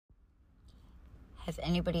Has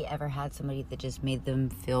anybody ever had somebody that just made them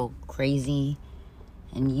feel crazy,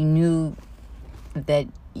 and you knew that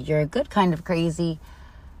you're a good kind of crazy,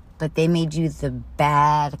 but they made you the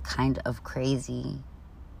bad kind of crazy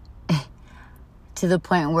to the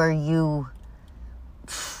point where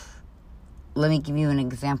let me give you an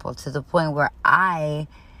example, to the point where I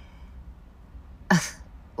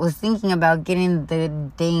was thinking about getting the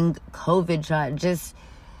dang COVID shot just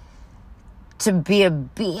to be a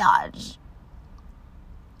biatch.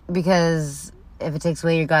 Because if it takes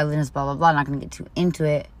away your godliness, blah, blah, blah, I'm not going to get too into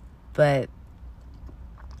it. But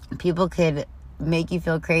people could make you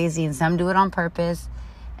feel crazy, and some do it on purpose.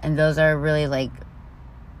 And those are really like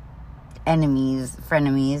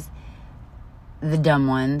frenemies, the dumb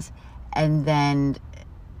ones. And then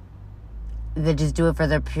they just do it for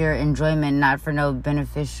their pure enjoyment, not for no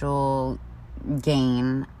beneficial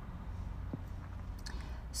gain.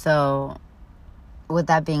 So, with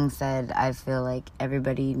that being said, I feel like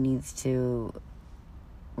everybody needs to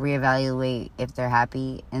reevaluate if they're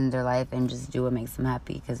happy in their life and just do what makes them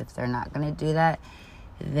happy. Because if they're not going to do that,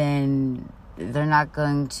 then they're not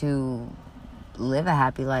going to live a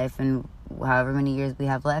happy life. And however many years we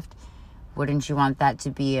have left, wouldn't you want that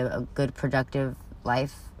to be a good, productive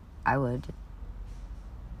life? I would.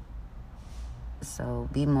 So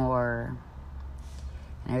be more,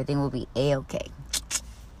 and everything will be A-okay.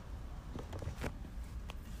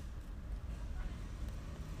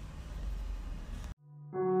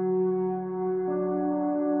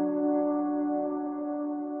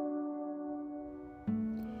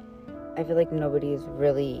 I feel like nobody's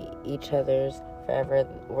really each other's forever.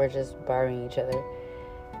 We're just borrowing each other.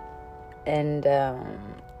 And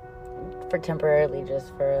for temporarily,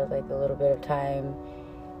 just for like a little bit of time.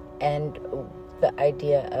 And the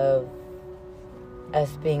idea of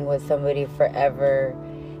us being with somebody forever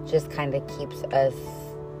just kind of keeps us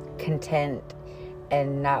content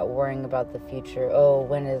and not worrying about the future. Oh,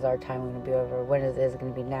 when is our time going to be over? When is it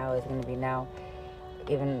going to be now? Is it going to be now?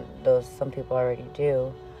 Even though some people already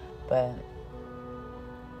do. But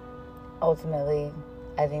ultimately,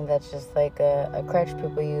 I think that's just like a crutch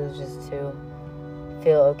people use just to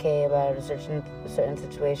feel okay about a certain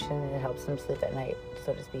situation, and it helps them sleep at night,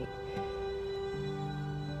 so to speak.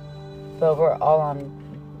 But we're all on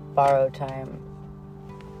borrowed time.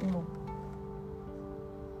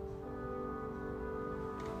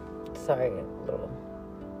 Sorry, a little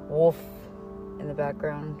wolf in the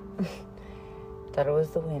background. Thought it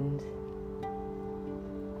was the wind.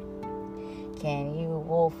 Can you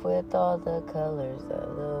wolf with all the colors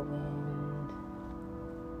of the wind?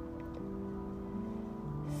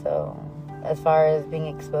 So, as far as being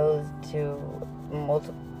exposed to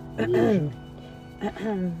multiple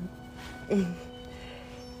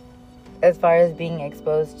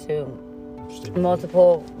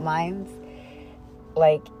minds,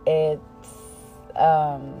 like it's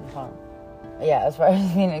as far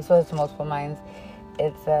as being exposed to multiple minds,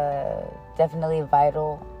 it's definitely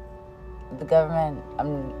vital. The government,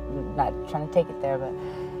 I'm not trying to take it there, but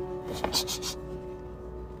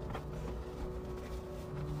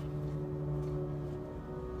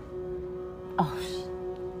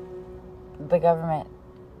the government,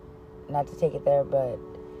 not to take it there, but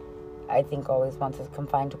I think always wants us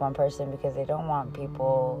confined to one person because they don't want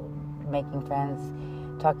people making friends,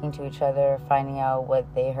 talking to each other, finding out what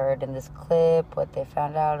they heard in this clip, what they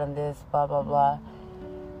found out in this, blah, blah, blah.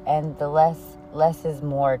 And the less is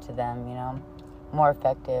more to them, more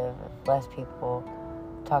effective if less people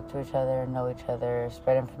talk to each other, know each other,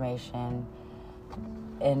 spread information,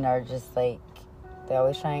 and are just like, they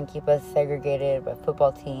always try and keep us segregated by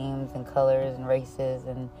football teams and colors and races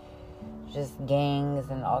and just gangs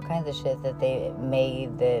and all kinds of shit that they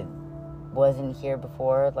made that wasn't here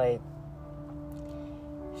before. Like,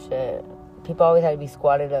 shit, people always had to be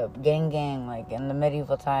squatted up, gang, like in the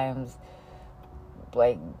medieval times,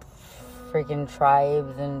 like freaking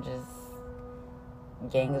tribes and just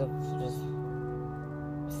gangs of just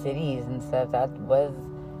cities and stuff.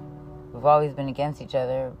 We've always been against each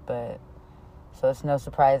other, but so it's no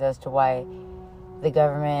surprise as to why the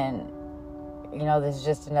government, this is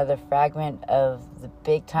just another fragment of the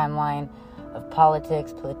big timeline of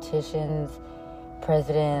politics, politicians,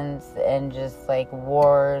 presidents, and just like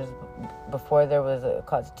wars before there was a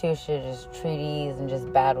constitution, just treaties and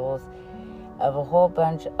just battles of a whole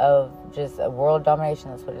bunch of just a world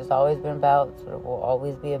domination. That's what it's always been about. That's what it will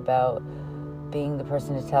always be about, being the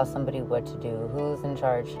person to tell somebody what to do, who's in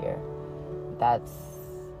charge here.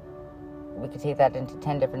 We could take that into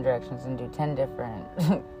 10 different directions and do 10 different,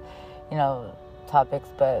 topics,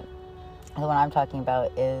 but the one I'm talking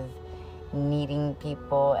about is needing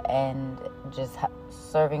people and just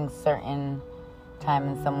serving certain time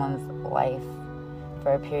in someone's life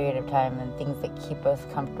for a period of time, and things that keep us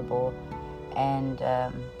comfortable, and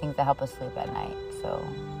things that help us sleep at night. So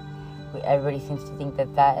everybody seems to think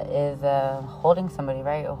that is holding somebody,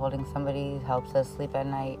 right? Holding somebody helps us sleep at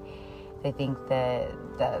night. They think that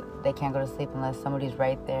they can't go to sleep unless somebody's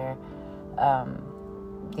right there.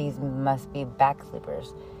 These must be back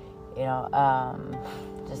sleepers,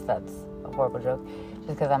 just that's a horrible joke, just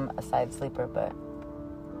because I'm a side sleeper. But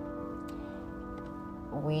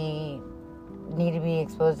we need to be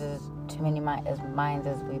exposed to many minds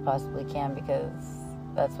as we possibly can, because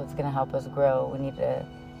that's what's going to help us grow. We need to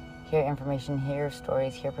hear information, hear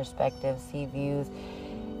stories, hear perspectives, see views,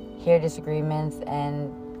 hear disagreements,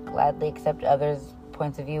 and gladly accept others'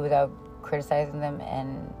 points of view without criticizing them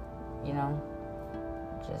and,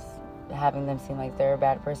 just having them seem like they're a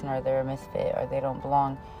bad person or they're a misfit or they don't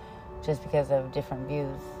belong just because of different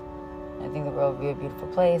views. I think the world would be a beautiful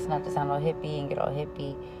place, not to sound all hippie and get all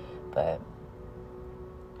hippie, but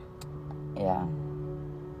yeah.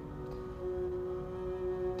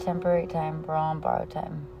 Temporary time, we're all on borrowed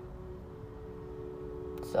time.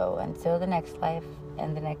 So until the next life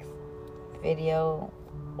and the next video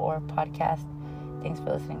or podcast, thanks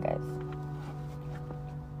for listening, guys.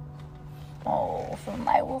 Oh, from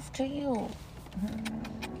my wolf to you.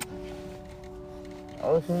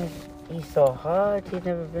 Oh, he's so hard. He's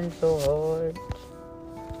never been so hard.